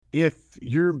If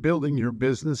you're building your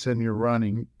business and you're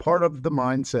running, part of the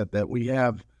mindset that we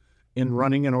have in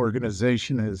running an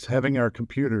organization is having our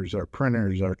computers, our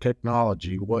printers, our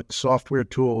technology, what software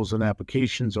tools and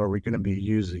applications are we going to be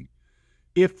using?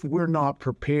 If we're not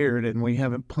prepared and we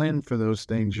haven't planned for those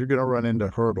things, you're going to run into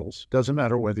hurdles. Doesn't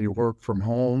matter whether you work from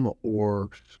home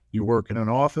or you work in an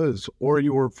office or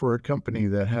you work for a company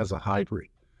that has a hybrid.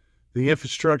 The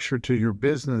infrastructure to your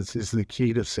business is the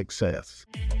key to success.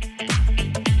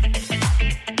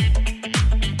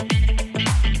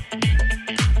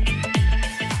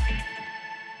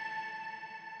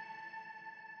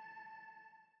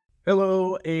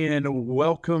 Hello and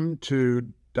welcome to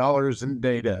Dollars and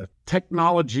Data,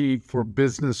 technology for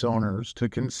business owners to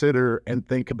consider and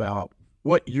think about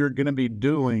what you're going to be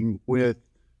doing with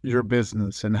your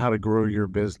business and how to grow your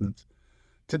business.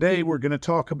 Today, we're going to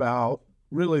talk about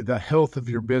really the health of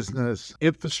your business,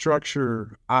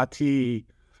 infrastructure, IT,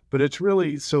 but it's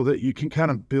really so that you can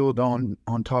kind of build on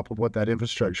top of what that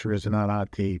infrastructure is and not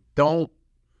IT. Don't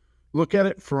look at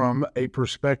it from a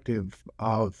perspective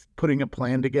of putting a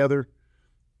plan together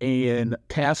and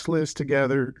task list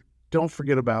together. Don't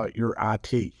forget about your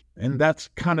IT. And that's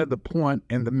kind of the point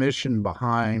and the mission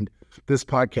behind this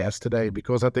podcast today,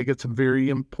 because I think it's a very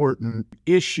important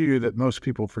issue that most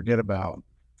people forget about.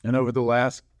 And over the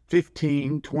last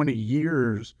 15, 20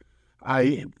 years,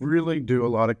 I really do a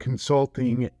lot of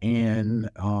consulting and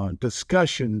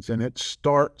discussions, and it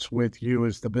starts with you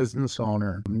as the business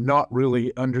owner, not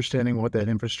really understanding what that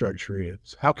infrastructure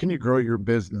is. How can you grow your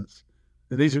business?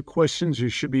 These are questions you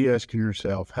should be asking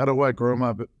yourself. How do I grow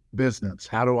my business?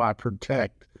 How do I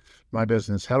protect my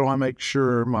business? How do I make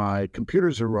sure my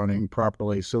computers are running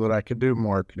properly so that I can do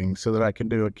marketing, so that I can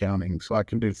do accounting, so I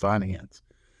can do finance?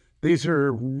 These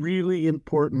are really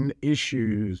important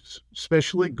issues,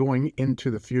 especially going into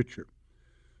the future.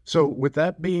 So with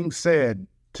that being said,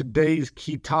 today's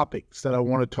key topics that I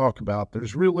want to talk about,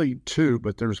 there's really two,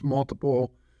 but there's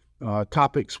multiple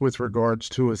topics with regards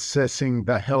to assessing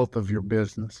the health of your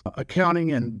business.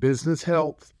 Accounting and business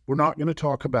health, we're not going to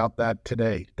talk about that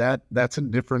today. That's a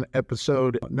different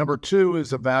episode. Number two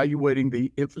is evaluating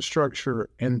the infrastructure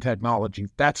and technology.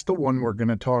 That's the one we're going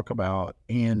to talk about.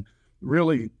 And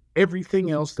really, everything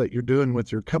else that you're doing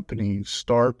with your company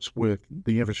starts with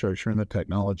the infrastructure and the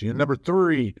technology. And number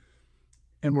three,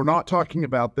 and we're not talking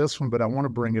about this one, but I want to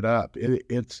bring it up.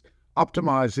 It's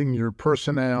optimizing your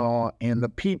personnel and the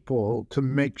people to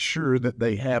make sure that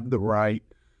they have the right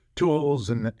tools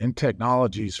and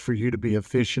technologies for you to be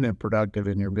efficient and productive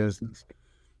in your business.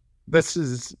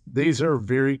 These are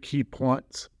very key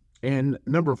points. And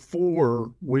number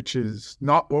four, which is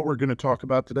not what we're going to talk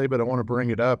about today, but I want to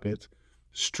bring it up, it's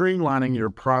streamlining your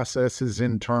processes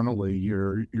internally,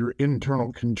 your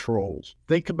internal controls.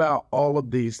 Think about all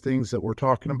of these things that we're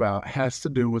talking about has to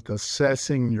do with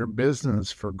assessing your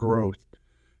business for growth.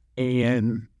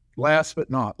 And last but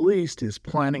not least is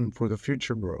planning for the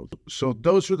future growth. So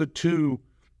those are the two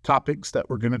topics that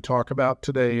we're going to talk about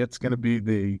today. It's going to be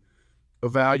the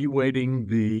evaluating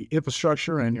the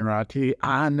infrastructure and your IT.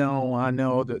 I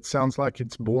know that sounds like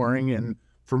it's boring, and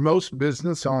for most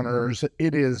business owners,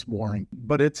 it is boring,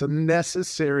 but it's a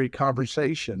necessary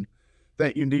conversation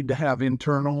that you need to have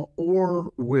internal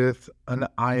or with an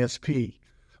ISP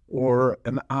or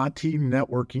an IT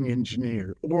networking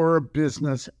engineer or a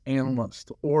business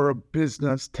analyst or a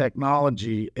business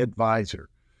technology advisor.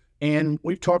 And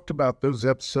we've talked about those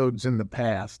episodes in the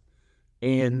past,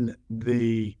 and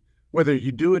whether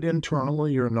you do it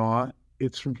internally or not,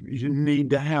 you need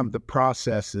to have the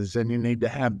processes, and you need to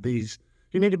have these.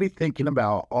 You need to be thinking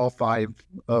about all five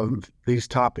of these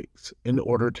topics in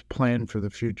order to plan for the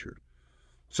future.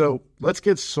 So let's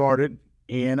get started.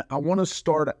 And I want to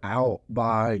start out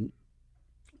by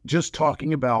just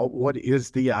talking about what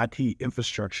is the IT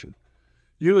infrastructure.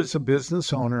 You as a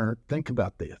business owner, think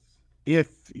about this. If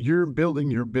you're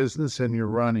building your business and you're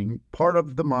running, part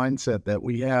of the mindset that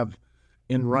we have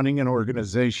in running an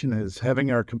organization is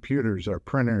having our computers, our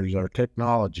printers, our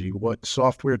technology, what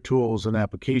software tools and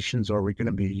applications are we going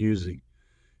to be using?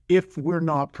 If we're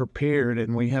not prepared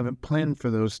and we haven't planned for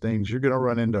those things, you're going to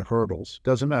run into hurdles.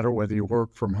 Doesn't matter whether you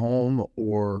work from home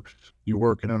or you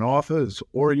work in an office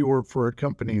or you work for a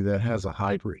company that has a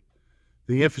hybrid.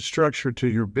 The infrastructure to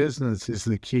your business is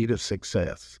the key to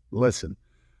success. Listen,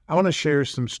 I want to share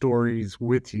some stories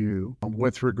with you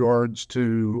with regards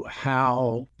to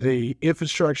how the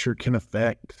infrastructure can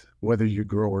affect whether you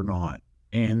grow or not.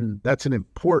 And that's an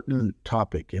important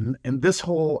topic. And this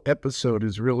whole episode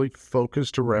is really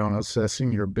focused around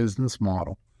assessing your business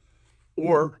model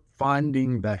or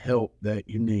finding the help that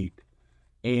you need.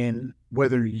 And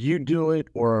whether you do it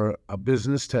or a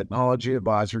business technology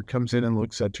advisor comes in and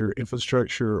looks at your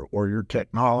infrastructure or your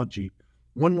technology,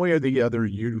 one way or the other,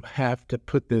 you have to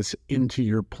put this into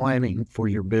your planning for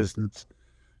your business.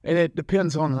 And it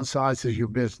depends on the size of your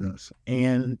business.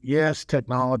 And yes,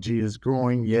 technology is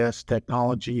growing. Yes,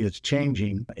 technology is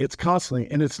changing. It's constantly,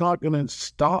 and it's not going to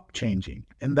stop changing.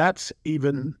 And that's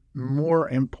even more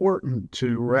important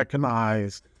to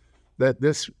recognize that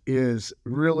this is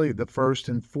really the first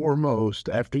and foremost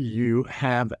after you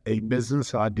have a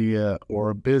business idea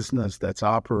or a business that's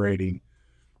operating.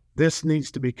 This needs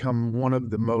to become one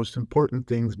of the most important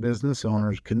things business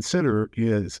owners consider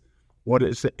is what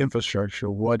is the infrastructure?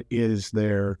 What is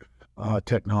their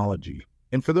technology?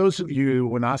 And for those of you,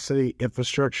 when I say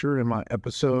infrastructure in my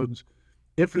episodes,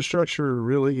 infrastructure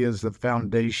really is the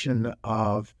foundation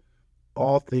of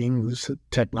all things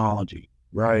technology,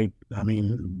 right? I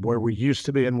mean, where we used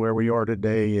to be and where we are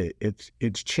today,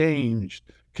 it's changed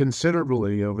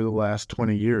considerably over the last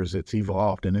 20 years. It's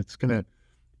evolved, and it's going to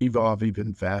evolve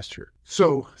even faster.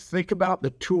 So think about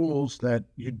the tools that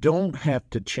you don't have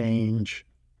to change.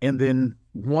 And then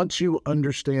once you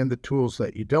understand the tools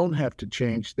that you don't have to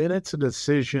change, then it's a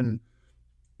decision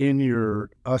in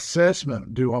your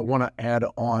assessment. Do I want to add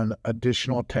on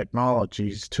additional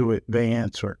technologies to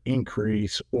advance or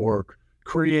increase or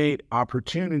create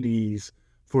opportunities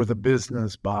for the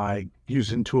business by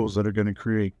using tools that are going to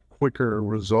create quicker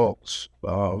results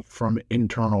from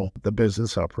the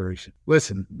business operation?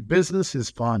 Listen, business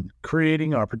is fun.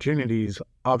 Creating opportunities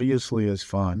obviously is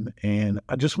fun. And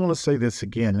I just want to say this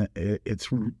again. It's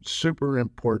super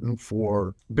important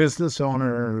for business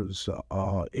owners,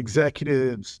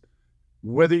 executives,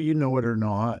 whether you know it or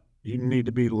not, you need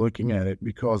to be looking at it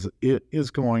because it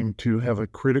is going to have a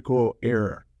critical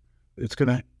error. It's going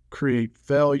to create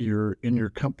failure in your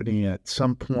company at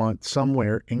some point,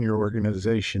 somewhere in your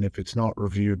organization if it's not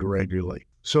reviewed regularly.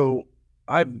 So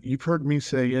you've heard me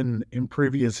say in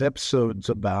previous episodes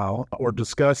about or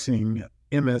discussing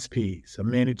MSPs, a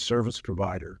managed service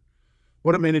provider.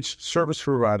 What a managed service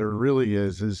provider really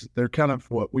is they're kind of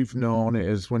what we've known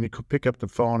as when you pick up the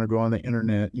phone or go on the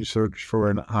internet, you search for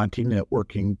an IT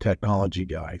networking technology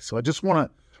guy. So I just want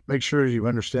to make sure you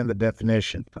understand the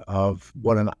definition of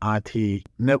what an IT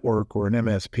network or an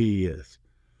MSP is.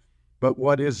 But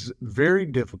what is very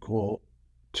difficult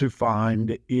to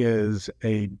find is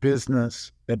a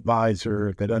business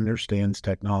advisor that understands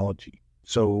technology.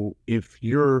 So if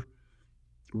you're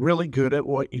really good at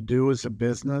what you do as a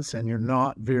business and you're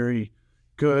not very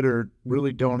good or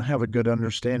really don't have a good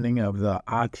understanding of the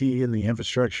IT and the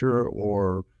infrastructure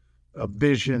or a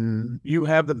vision, you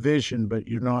have the vision, but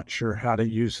you're not sure how to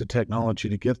use the technology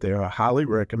to get there, I highly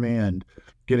recommend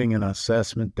getting an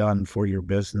assessment done for your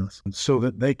business so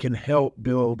that they can help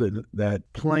build that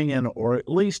plan or at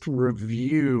least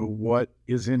review what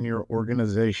is in your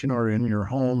organization or in your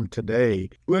home today.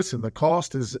 Listen, the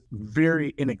cost is very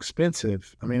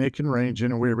inexpensive. I mean, it can range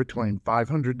anywhere between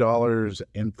 $500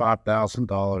 and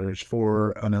 $5,000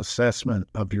 for an assessment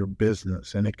of your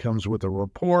business. And it comes with a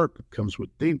report, it comes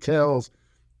with details.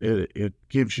 It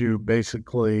gives you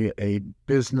basically a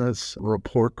business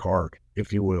report card,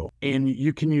 if you will. And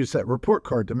you can use that report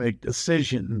card to make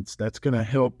decisions that's going to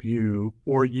help you,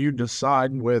 or you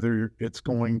decide whether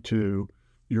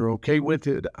you're okay with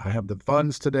it. I have the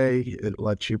funds today. It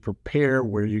lets you prepare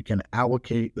where you can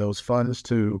allocate those funds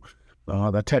to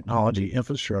the technology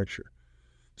infrastructure.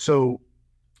 So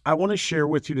I want to share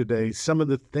with you today some of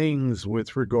the things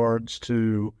with regards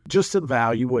to just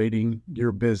evaluating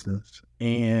your business.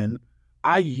 And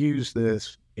I use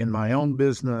this in my own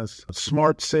business.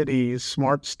 Smart cities,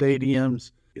 smart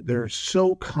stadiums, they're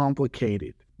so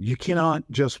complicated. You cannot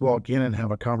just walk in and have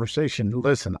a conversation.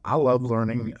 Listen, I love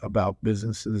learning about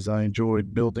businesses. I enjoy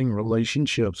building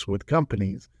relationships with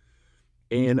companies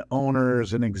and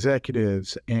owners and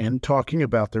executives and talking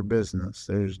about their business.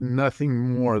 There's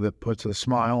nothing more that puts a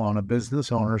smile on a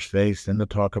business owner's face than to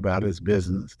talk about his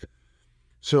business.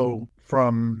 So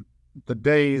from the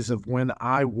days of when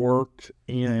I worked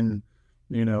in,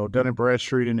 Dun &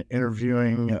 Bradstreet and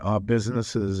interviewing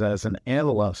businesses as an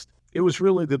analyst, it was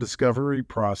really the discovery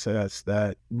process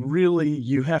that really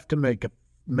you have to make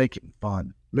it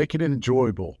fun, make it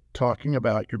enjoyable, talking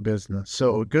about your business.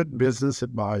 So a good business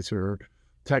advisor,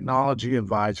 technology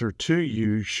advisor to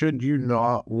you, should you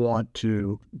not want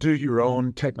to do your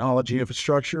own technology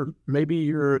infrastructure. Maybe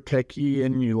you're a techie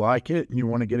and you like it and you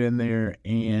want to get in there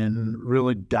and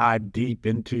really dive deep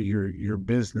into your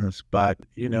business. But,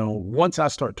 once I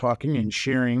start talking and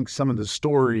sharing some of the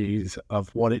stories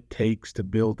of what it takes to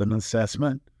build an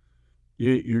assessment,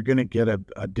 you're going to get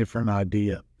a different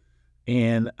idea.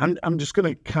 And I'm just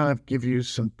going to kind of give you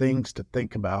some things to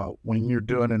think about when you're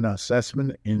doing an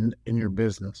assessment in your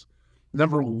business.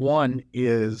 Number one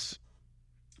is,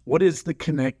 what is the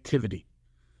connectivity?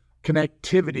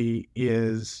 Connectivity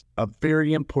is a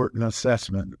very important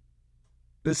assessment.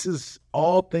 This is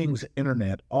all things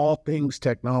internet, all things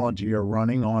technology are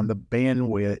running on the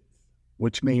bandwidth,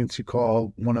 which means you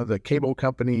call one of the cable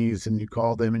companies and you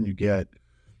call them and you get,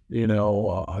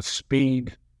 a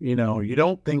speed. You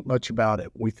don't think much about it.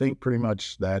 We think pretty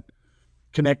much that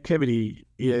connectivity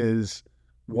is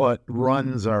what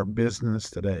runs our business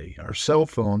today. Our cell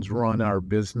phones run our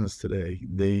business today.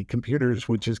 The computers,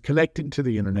 which is connected to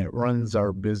the internet, runs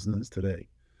our business today.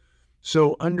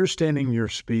 So understanding your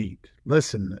speed.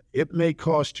 Listen, it may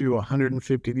cost you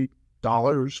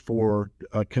 $150 for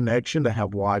a connection to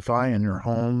have Wi-Fi in your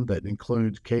home that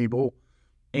includes cable,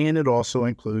 and it also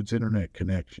includes internet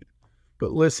connection.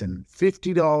 But listen,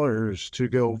 $50 to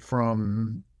go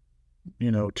from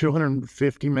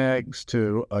 250 megs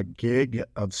to a gig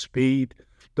of speed.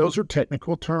 Those are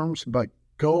technical terms, but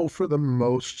go for the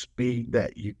most speed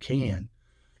that you can,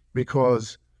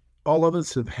 because all of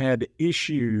us have had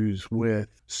issues with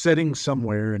sitting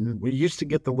somewhere, and we used to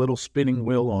get the little spinning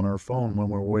wheel on our phone when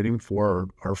we're waiting for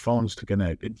our phones to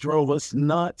connect. It drove us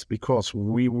nuts because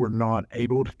we were not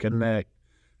able to connect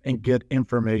and get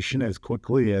information as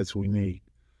quickly as we need.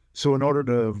 So in order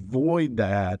to avoid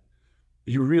that,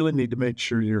 you really need to make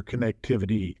sure your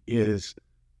connectivity is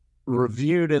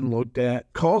reviewed and looked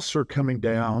at. Costs are coming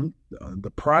down.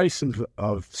 The price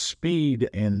of speed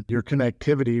and your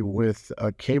connectivity with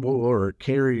a cable or a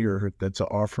carrier that's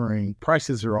offering,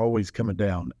 prices are always coming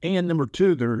down. And number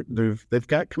two, they've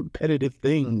got competitive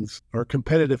things or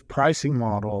competitive pricing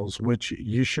models, which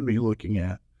you should be looking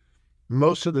at.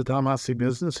 Most of the time I see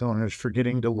business owners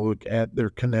forgetting to look at their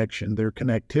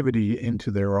connectivity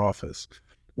into their office.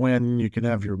 When you can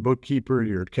have your bookkeeper,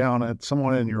 your accountant,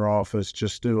 someone in your office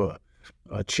just do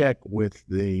a check with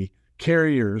the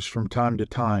carriers from time to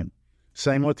time.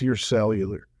 Same with your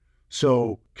cellular.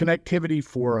 So connectivity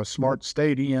for a smart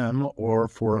stadium or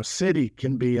for a city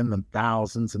can be in the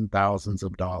thousands and thousands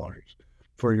of dollars.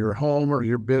 For your home or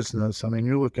your business,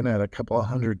 you're looking at a couple of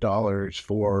 $100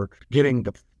 for getting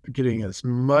as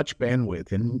much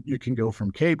bandwidth. And you can go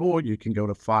from cable, you can go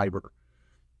to fiber.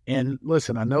 And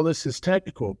listen, I know this is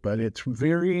technical, but it's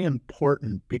very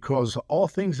important because all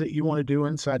things that you want to do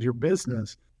inside your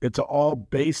business, it's all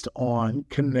based on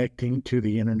connecting to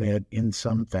the internet in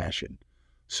some fashion.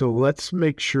 So let's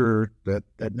make sure that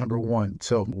number one.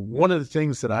 So one of the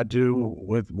things that I do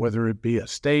with whether it be a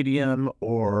stadium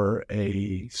or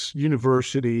a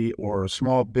university or a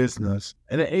small business,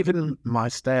 and even my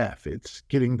staff, it's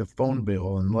getting the phone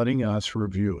bill and letting us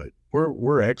review it.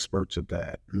 We're experts at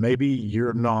that. Maybe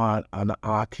you're not an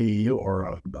IT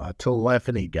or a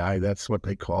telephony guy. That's what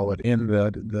they call it in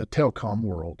the telecom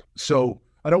world. So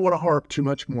I don't want to harp too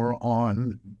much more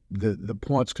on the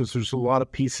points because there's a lot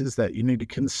of pieces that you need to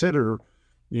consider,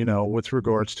 with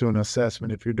regards to an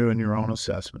assessment if you're doing your own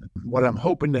assessment. What I'm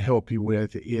hoping to help you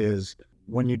with is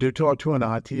when you do talk to an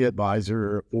IT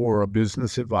advisor or a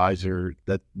business advisor,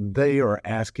 that they are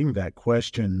asking that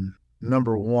question.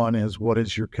 Number one is, what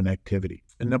is your connectivity?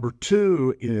 And number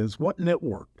two is, what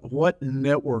network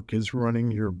is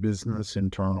running your business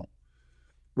internal?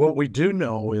 What we do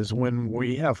know is when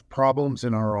we have problems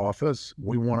in our office,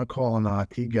 we want to call an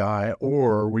IT guy,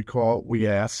 or we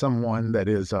ask someone that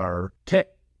is our tech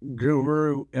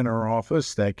guru in our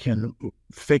office that can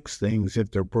fix things if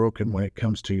they're broken when it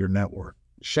comes to your network.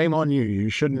 Shame on you.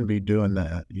 You shouldn't be doing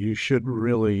that. You should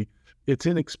really, it's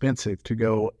inexpensive to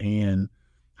go and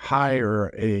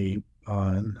hire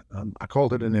I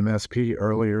called it an MSP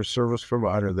earlier, service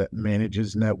provider that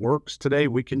manages networks. Today,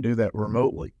 we can do that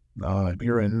remotely.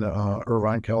 Here in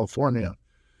Irvine, California.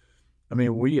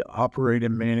 We operate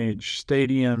and manage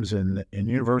stadiums and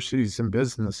universities and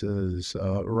businesses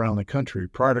around the country.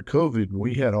 Prior to COVID,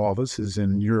 we had offices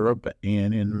in Europe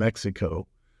and in Mexico.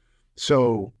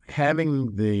 So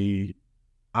having the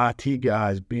IT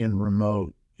guys being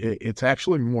remote, it's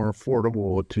actually more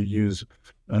affordable to use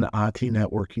an IT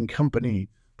networking company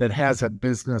that has a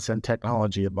business and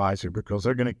technology advisor, because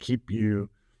they're going to keep you,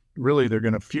 really, they're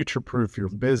going to future-proof your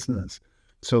business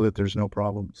so that there's no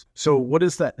problems. So what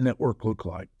does that network look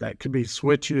like? That could be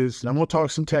switches, and we'll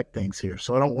talk some tech things here,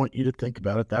 so I don't want you to think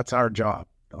about it. That's our job.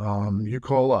 You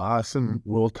call us and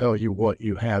we'll tell you what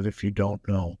you have if you don't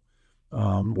know.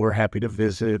 we're happy to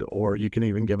visit, or you can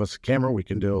even give us a camera. We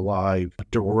can do a live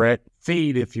direct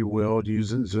feed, if you will,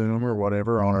 using Zoom or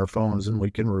whatever on our phones, and we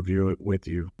can review it with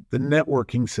you. The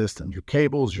networking system, your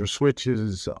cables, your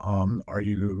switches, are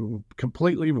you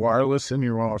completely wireless in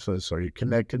your office? Are you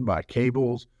connected by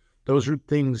cables? Those are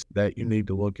things that you need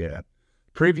to look at.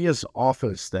 Previous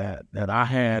office that I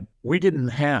had, we didn't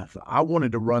have. I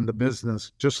wanted to run the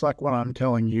business just like what I'm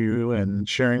telling you and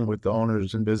sharing with the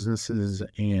owners and businesses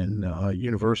and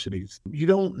universities. You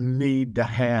don't need to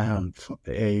have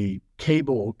a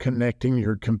cable connecting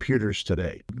your computers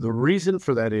today. The reason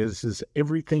for that is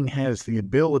everything has the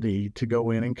ability to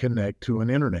go in and connect to an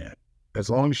internet. As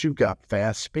long as you've got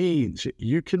fast speeds,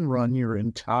 you can run your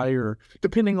entire,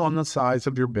 depending on the size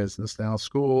of your business now,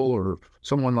 school or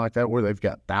someone like that where they've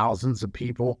got thousands of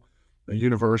people,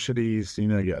 universities, you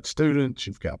got students,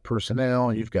 you've got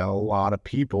personnel, you've got a lot of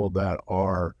people that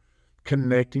are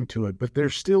connecting to it. But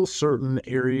there's still certain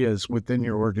areas within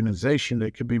your organization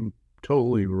that could be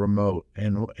totally remote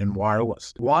and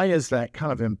wireless. Why is that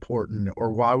kind of important,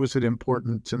 or why was it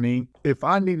important to me? If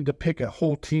I needed to pick a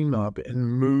whole team up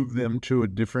and move them to a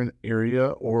different area,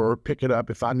 or pick it up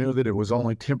if I knew that it was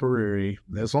only temporary,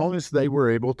 as long as they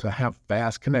were able to have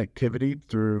fast connectivity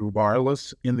through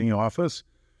wireless in the office,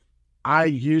 I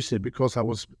used it because I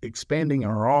was expanding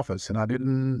our office and I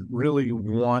didn't really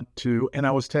want to, and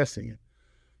I was testing it.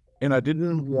 And I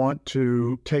didn't want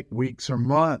to take weeks or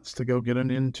months to go get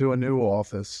into a new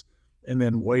office and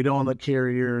then wait on the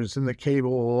carriers and the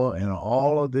cable and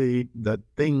all of the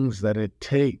things that it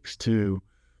takes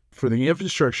for the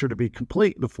infrastructure to be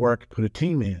complete before I could put a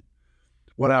team in.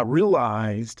 What I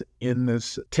realized in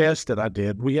this test that I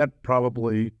did, we had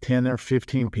probably 10 or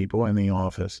 15 people in the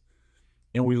office.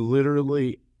 And we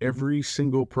literally, every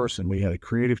single person, we had a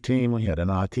creative team, we had an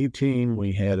IT team,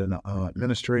 we had an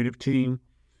administrative team,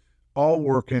 all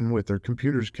working with their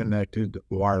computers connected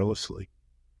wirelessly.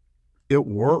 It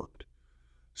worked.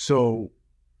 So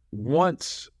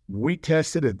once we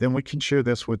tested it, then we can share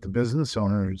this with the business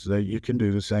owners that you can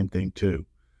do the same thing too.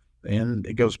 And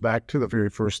it goes back to the very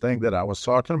first thing that I was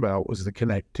talking about was the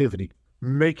connectivity.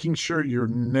 Making sure your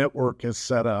network is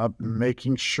set up,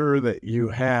 making sure that you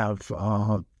have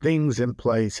things in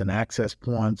place and access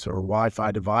points or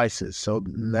Wi-Fi devices. So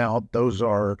now those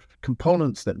are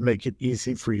components that make it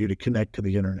easy for you to connect to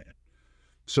the internet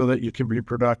so that you can be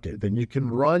productive and you can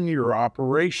run your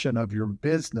operation of your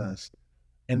business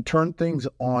and turn things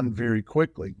on very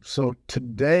quickly. So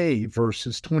today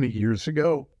versus 20 years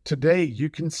ago, today you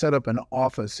can set up an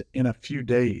office in a few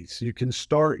days. You can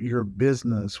start your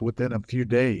business within a few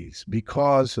days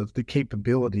because of the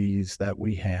capabilities that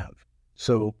we have.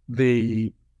 So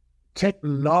the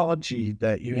technology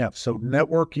that you have, so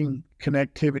networking,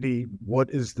 connectivity, what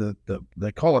is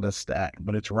they call it a stack,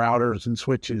 but it's routers and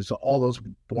switches, all those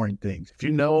boring things. If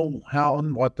you know how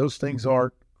and what those things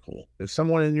are, cool. If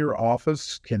someone in your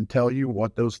office can tell you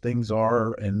what those things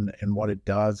are and what it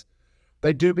does,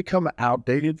 they do become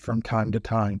outdated from time to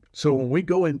time. So when we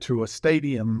go into a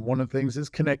stadium, one of the things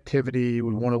is connectivity.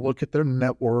 We want to look at their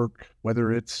network,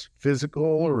 whether it's physical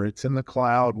or it's in the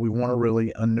cloud. We want to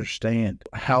really understand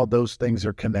how those things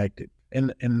are connected.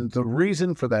 And the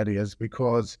reason for that is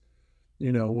because,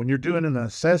 when you're doing an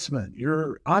assessment,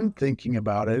 I'm thinking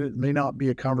about it. It may not be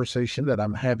a conversation that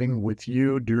I'm having with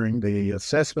you during the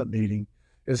assessment meeting.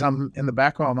 Is I'm in the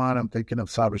back of my mind, I'm thinking of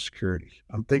cybersecurity.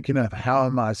 I'm thinking of how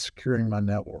am I securing my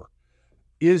network?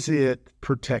 Is it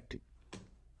protected?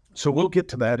 So we'll get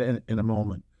to that in a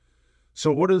moment.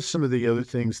 So what are some of the other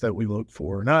things that we look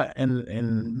for?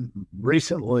 And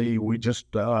recently we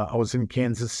I was in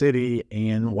Kansas City,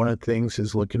 and one of the things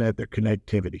is looking at their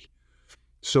connectivity.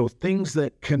 So things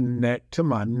that connect to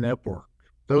my network,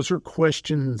 those are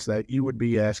questions that you would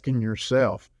be asking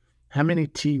yourself. How many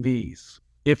TVs?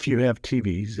 If you have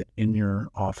TVs in your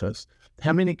office,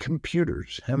 how many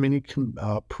computers, how many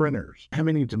printers, how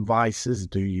many devices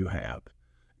do you have?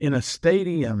 In a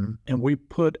stadium, and we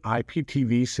put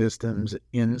IPTV systems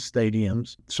in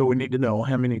stadiums, so we need to know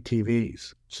how many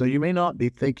TVs. So you may not be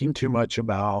thinking too much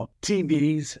about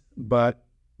TVs, but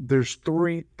there's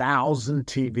 3,000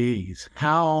 TVs.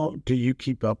 How do you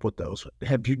keep up with those?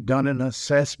 Have you done an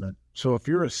assessment? So if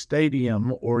you're a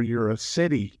stadium or you're a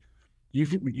city,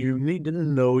 you need to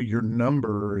know your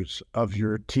numbers of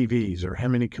your TVs or how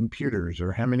many computers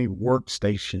or how many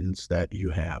workstations that you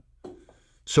have.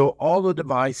 So all the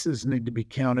devices need to be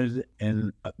counted,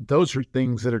 and those are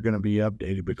things that are going to be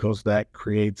updated because that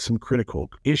creates some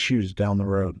critical issues down the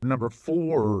road. Number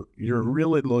 4, you're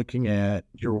really looking at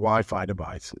your Wi-Fi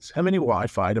devices. How many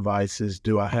Wi-Fi devices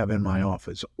do I have in my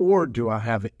office, or do I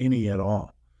have any at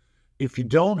all? if you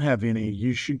don't have any,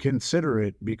 you should consider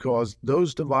it, because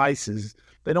those devices,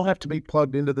 they don't have to be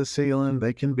plugged into the ceiling.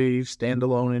 They can be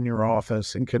standalone in your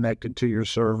office and connected to your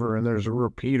server, and there's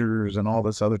repeaters and all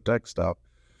this other tech stuff.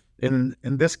 And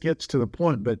this gets to the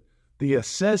point, but the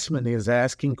assessment is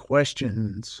asking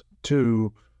questions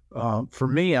to, for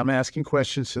me, I'm asking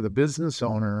questions to the business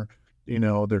owner,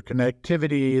 their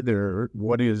connectivity,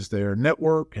 what is their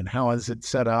network and how is it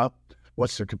set up?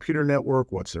 What's their computer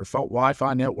network? What's their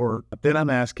Wi-Fi network? Then I'm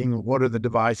asking, what are the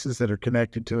devices that are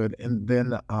connected to it? And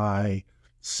then I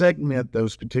segment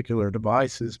those particular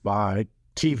devices by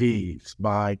TVs,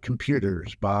 by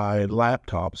computers, by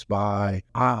laptops, by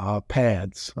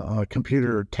pads,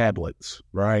 computer tablets,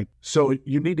 right? So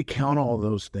you need to count all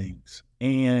those things.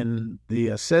 And the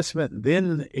assessment,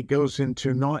 then it goes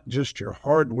into not just your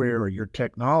hardware or your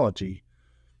technology.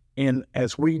 And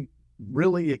as we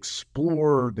really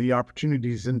explore the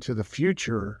opportunities into the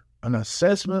future, an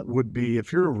assessment would be,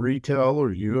 if you're a retail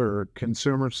or you're a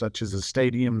consumer, such as a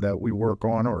stadium that we work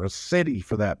on, or a city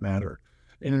for that matter.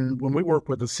 And when we work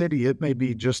with a city, it may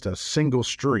be just a single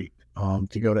street.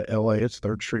 To go to LA, it's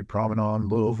 3rd Street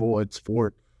Promenade. Louisville, it's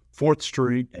 4th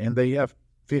Street. And they have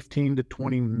 15 to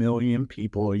 20 million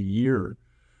people a year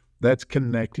that's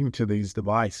connecting to these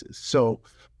devices. So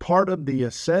part of the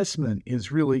assessment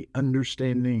is really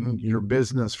understanding your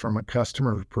business from a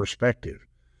customer perspective.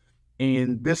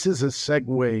 And this is a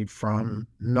segue from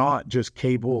not just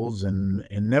cables and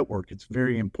network. It's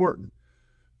very important.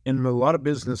 And a lot of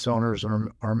business owners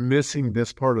are missing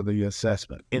this part of the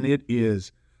assessment. And it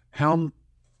is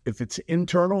if it's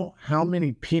internal, how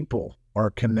many people are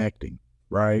connecting,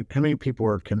 right? How many people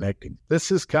are connecting?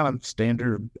 This is kind of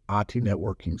standard IT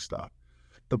networking stuff.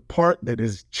 The part that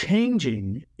is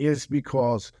changing is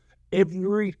because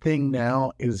everything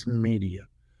now is media.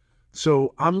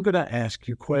 So I'm going to ask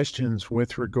you questions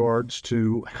with regards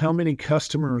to how many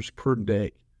customers per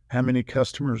day, how many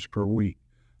customers per week,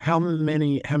 how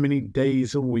many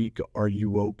days a week are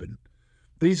you open?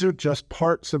 These are just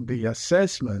parts of the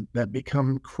assessment that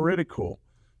become critical,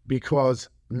 because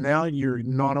now you're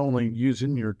not only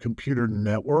using your computer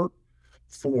network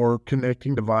for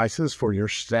connecting devices for your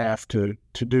staff to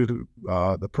do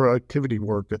the productivity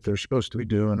work that they're supposed to be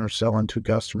doing or selling to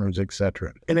customers, et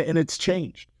cetera. And it's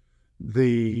changed.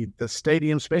 The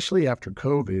stadium, especially after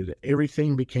COVID,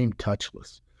 everything became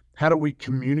touchless. How do we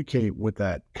communicate with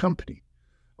that company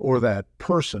or that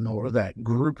person or that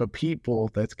group of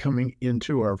people that's coming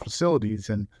into our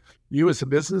facilities? And you as a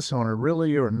business owner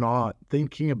really are not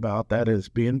thinking about that as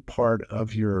being part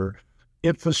of your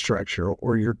infrastructure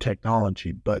or your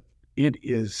technology, but it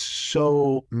is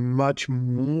so much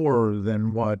more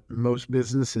than what most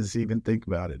businesses even think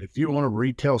about it. If you own a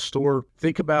retail store,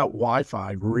 think about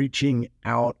Wi-Fi reaching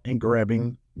out and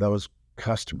grabbing those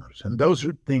customers. And those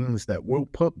are things that we'll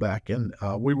put back in.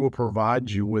 We will provide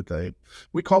you with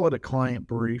we call it a client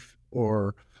brief,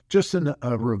 or just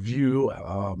a review,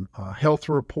 a health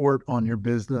report on your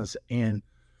business. And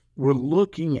we're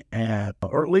looking at,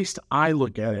 or at least I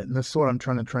look at it, and this is what I'm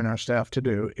trying to train our staff to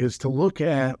do, is to look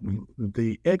at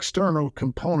the external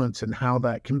components and how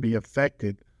that can be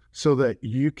affected so that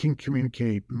you can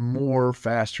communicate more,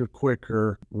 faster,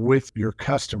 quicker with your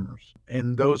customers.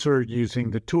 And those are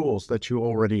using the tools that you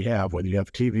already have, whether you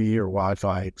have TV or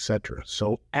Wi-Fi, et cetera.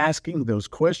 So asking those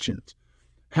questions.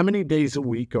 How many days a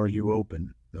week are you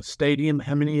open? The stadium,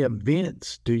 how many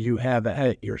events do you have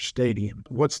at your stadium?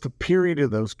 What's the period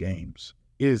of those games?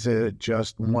 Is it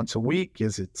just once a week?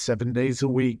 Is it 7 days a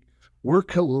week? We're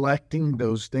collecting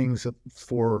those things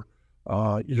for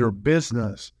your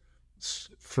business.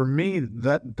 For me,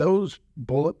 those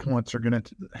bullet points are going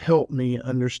to help me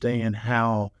understand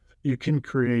how you can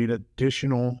create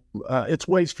additional, it's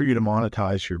ways for you to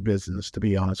monetize your business, to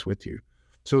be honest with you.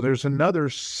 So there's another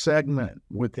segment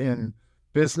within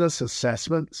business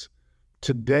assessments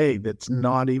today that's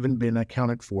not even been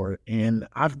accounted for. And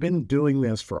I've been doing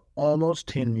this for almost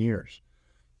 10 years,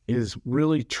 is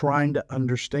really trying to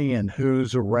understand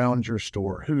who's around your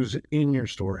store, who's in your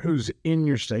store, who's in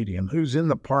your stadium, who's in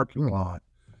the parking lot,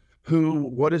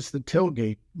 what is the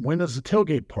tailgate, when does the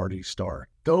tailgate party start?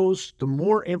 The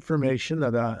more information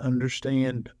that I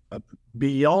understand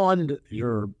beyond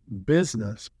your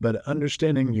business, but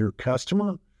understanding your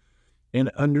customer, and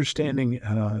understanding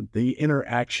the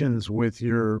interactions with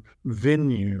your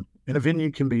venue. And a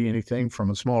venue can be anything from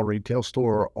a small retail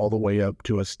store all the way up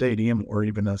to a stadium or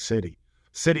even a city.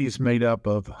 City is made up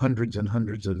of hundreds and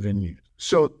hundreds of venues.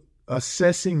 So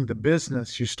assessing the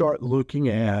business, you start looking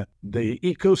at the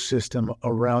ecosystem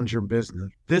around your business.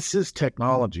 This is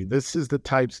technology. This is the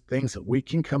types of things that we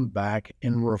can come back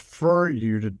and refer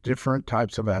you to different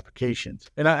types of applications.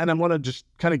 And I want to just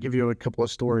kind of give you a couple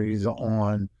of stories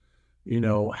on,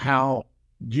 how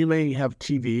you may have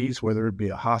TVs, whether it be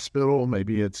a hospital,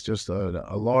 maybe it's just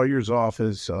a lawyer's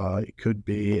office, it could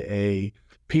be a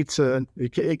pizza,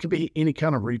 it could be any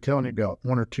kind of retail, and you've got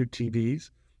one or two TVs,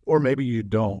 or maybe you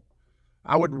don't.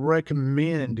 I would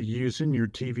recommend using your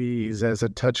TVs as a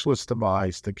touchless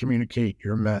device to communicate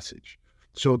your message.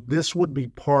 So this would be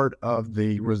part of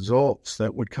the results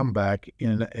that would come back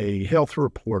in a health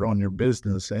report on your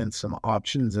business, and some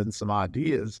options and some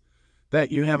ideas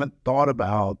that you haven't thought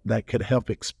about that could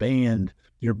help expand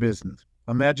your business.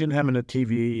 Imagine having a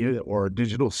TV or a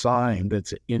digital sign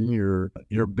that's in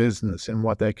your business and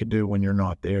what that could do when you're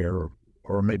not there,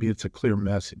 or maybe it's a clear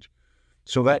message.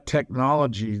 So that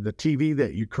technology, the TV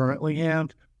that you currently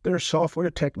have, they're software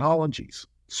technologies.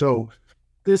 So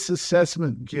this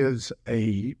assessment gives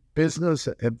a business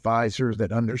advisor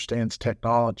that understands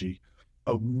technology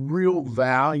a real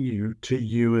value to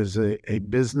you as a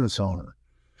business owner.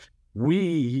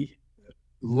 We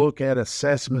look at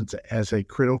assessments as a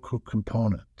critical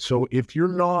component. So if you're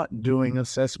not doing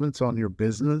assessments on your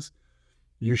business,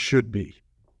 you should be.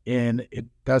 And it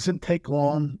doesn't take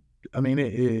long. I mean,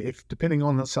 if depending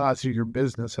on the size of your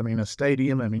business, a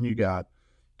stadium, you got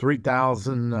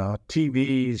 3,000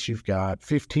 TVs, you've got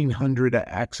 1,500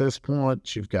 access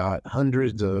points, you've got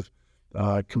hundreds of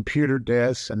computer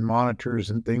desks and monitors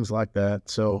and things like that.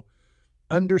 So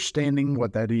understanding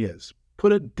what that is,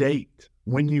 put a date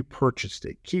when you purchased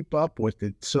it, keep up with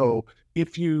it. So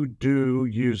if you do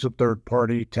use a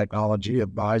third-party technology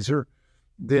advisor,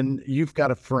 then you've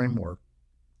got a framework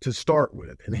to start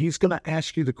with. And he's going to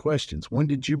ask you the questions. When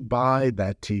did you buy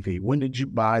that TV? When did you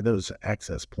buy those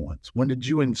access points? When did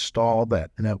you install that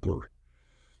network?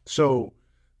 So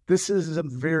this is a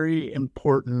very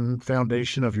important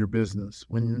foundation of your business.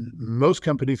 When most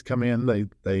companies come in, they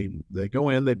go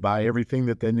in, they buy everything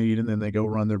that they need, and then they go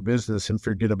run their business and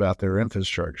forget about their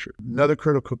infrastructure. Another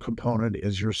critical component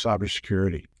is your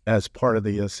cybersecurity as part of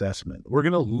the assessment. We're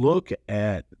going to look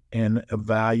at and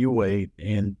evaluate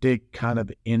and dig kind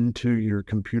of into your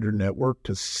computer network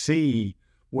to see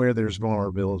where there's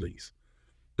vulnerabilities.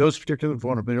 Those particular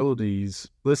vulnerabilities,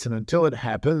 listen, until it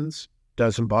happens,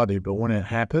 doesn't bother you, but when it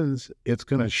happens, it's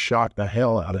going to shock the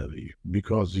hell out of you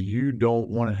because you don't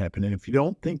want it to happen. And if you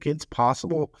don't think it's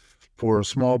possible for a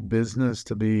small business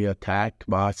to be attacked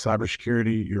by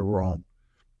cybersecurity, you're wrong.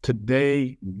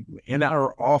 Today, in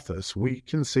our office, we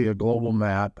can see a global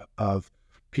map of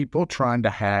people trying to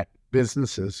hack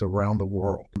businesses around the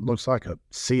world. It looks like a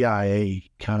CIA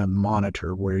kind of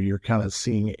monitor where you're kind of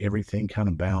seeing everything kind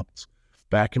of bounce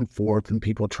back and forth and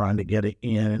people trying to get it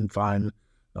in and find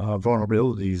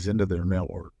vulnerabilities into their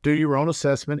network. Do your own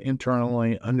assessment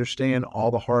internally, understand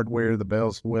all the hardware, the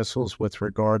bells and whistles with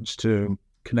regards to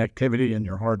connectivity in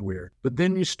your hardware. But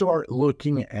then you start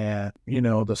looking at,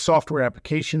 the software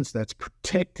applications that's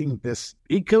protecting this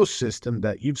ecosystem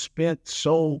that you've spent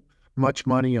so much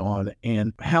money on,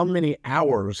 and how many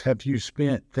hours have you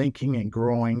spent thinking and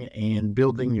growing and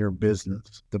building your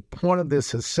business. The point of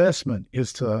this assessment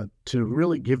is to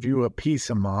really give you a peace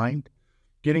of mind.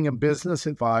 Getting a business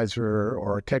advisor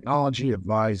or a technology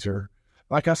advisor,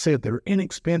 like I said, they're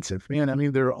inexpensive,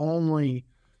 man. They're only,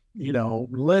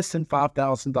 less than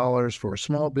 $5,000 for a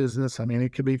small business.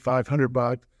 It could be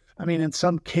 $500. In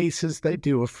some cases, they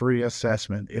do a free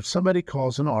assessment. If somebody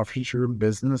calls and offers your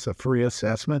business a free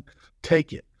assessment,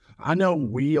 take it. I know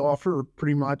we offer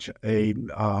pretty much a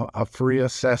free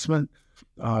assessment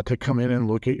to come in and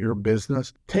look at your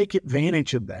business. Take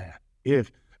advantage of that.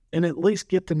 And at least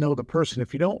get to know the person.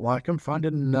 If you don't like them, find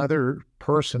another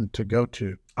person to go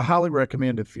to. I highly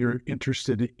recommend, if you're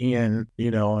interested in,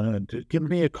 give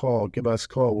me a call, give us a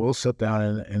call. We'll sit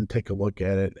down and take a look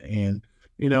at it. And,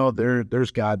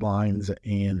 there's guidelines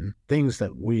and things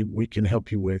that we can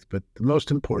help you with. But the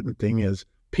most important thing is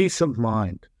peace of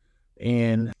mind.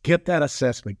 And get that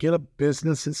assessment. Get a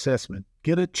business assessment.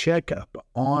 Get a checkup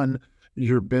on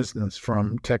your business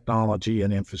from technology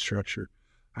and infrastructure.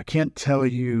 I can't tell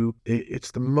you,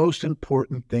 it's the most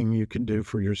important thing you can do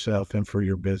for yourself and for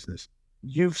your business.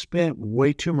 You've spent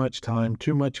way too much time,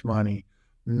 too much money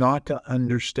not to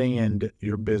understand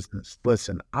your business.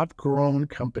 Listen, I've grown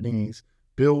companies,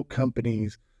 built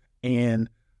companies, and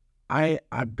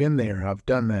I've been there. I've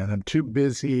done that. I'm too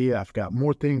busy. I've got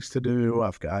more things to do.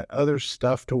 I've got other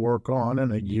stuff to work on,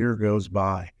 and a year goes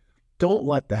by. Don't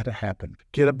let that happen.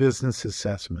 Get a business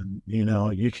assessment.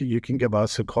 You can give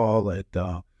us a call at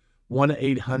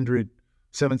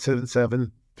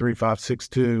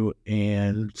 1-800-777-3562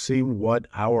 and see what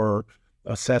our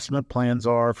assessment plans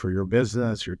are for your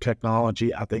business, your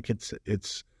technology. I think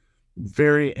it's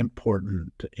very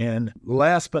important. And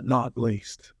last but not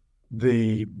least,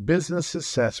 the business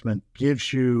assessment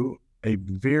gives you a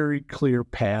very clear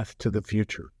path to the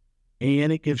future.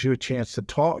 And it gives you a chance to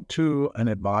talk to an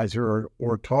advisor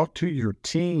or talk to your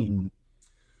team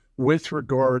with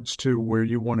regards to where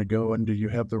you want to go and do you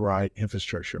have the right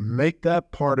infrastructure. Make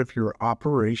that part of your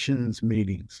operations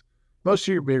meetings. Most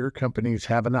of your bigger companies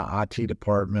have an IT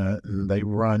department and they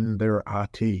run their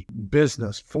IT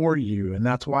business for you, and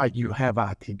that's why you have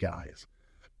IT guys.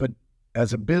 But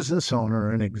as a business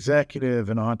owner, an executive,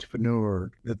 an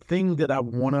entrepreneur, the thing that I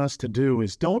want us to do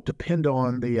is don't depend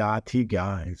on the IT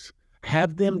guys.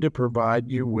 Have them to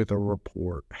provide you with a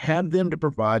report. Have them to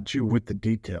provide you with the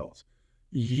details.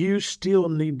 You still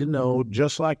need to know,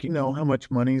 just like you know how much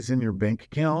money is in your bank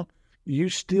account, you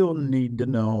still need to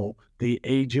know the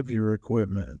age of your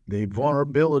equipment, the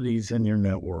vulnerabilities in your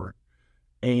network,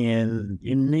 and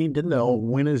you need to know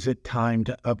when is it time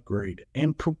to upgrade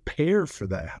and prepare for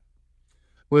that.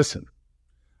 Listen,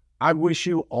 I wish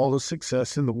you all the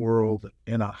success in the world,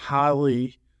 and I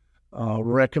highly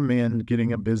recommend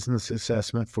getting a business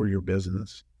assessment for your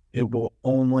business. It will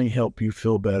only help you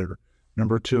feel better.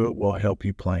 Number two, it will help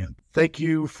you plan. Thank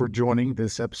you for joining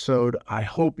this episode. I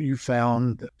hope you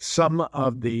found some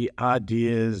of the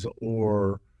ideas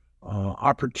or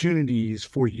opportunities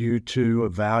for you to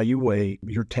evaluate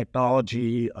your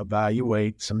technology,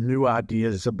 evaluate some new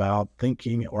ideas about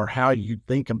thinking or how you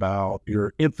think about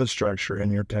your infrastructure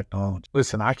and your technology.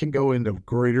 Listen, I can go into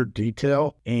greater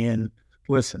detail, and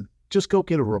listen, just go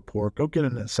get a report, go get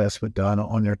an assessment done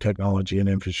on your technology and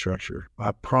infrastructure.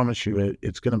 I promise you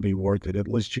it's going to be worth it. At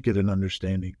least you get an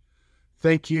understanding.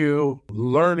 Thank you.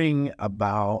 Learning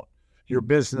about your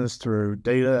business through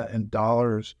data and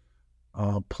dollars.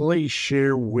 Please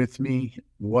share with me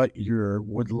what you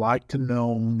would like to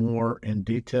know more in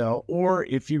detail, or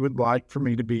if you would like for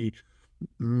me to be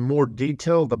more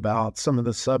detailed about some of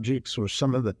the subjects or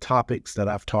some of the topics that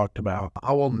I've talked about.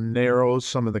 I will narrow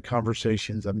some of the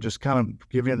conversations. I'm just kind of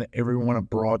giving everyone a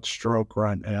broad stroke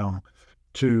right now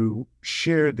to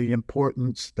share the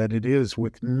importance that it is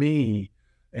with me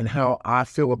and how I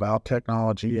feel about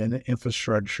technology and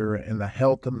infrastructure and the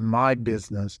health of my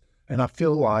business. And I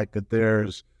feel like that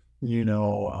there's,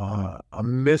 a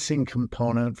missing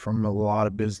component from a lot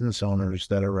of business owners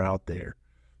that are out there,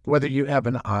 whether you have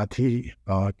an IT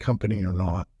company or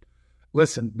not.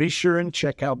 Listen, be sure and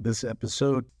check out this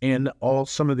episode and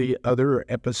some of the other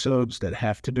episodes that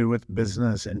have to do with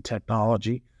business and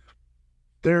technology.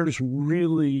 There's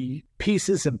really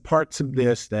pieces and parts of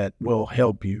this that will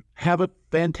help you. Have a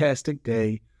fantastic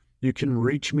day. You can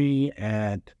reach me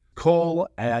at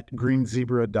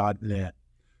cole@greenzebra.net.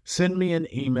 Send me an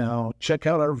email, check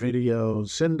out our videos,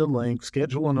 send a link,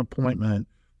 schedule an appointment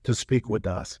to speak with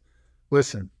us.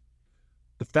 Listen,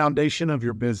 the foundation of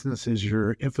your business is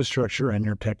your infrastructure and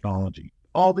your technology.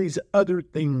 All these other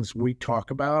things we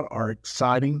talk about are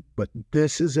exciting, but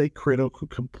this is a critical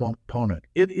component.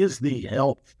 It is the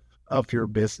health of your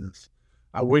business.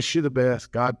 I wish you the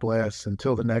best. God bless.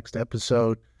 Until the next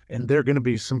episode, and there are going to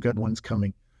be some good ones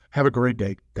coming. Have a great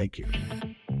day. Thank you.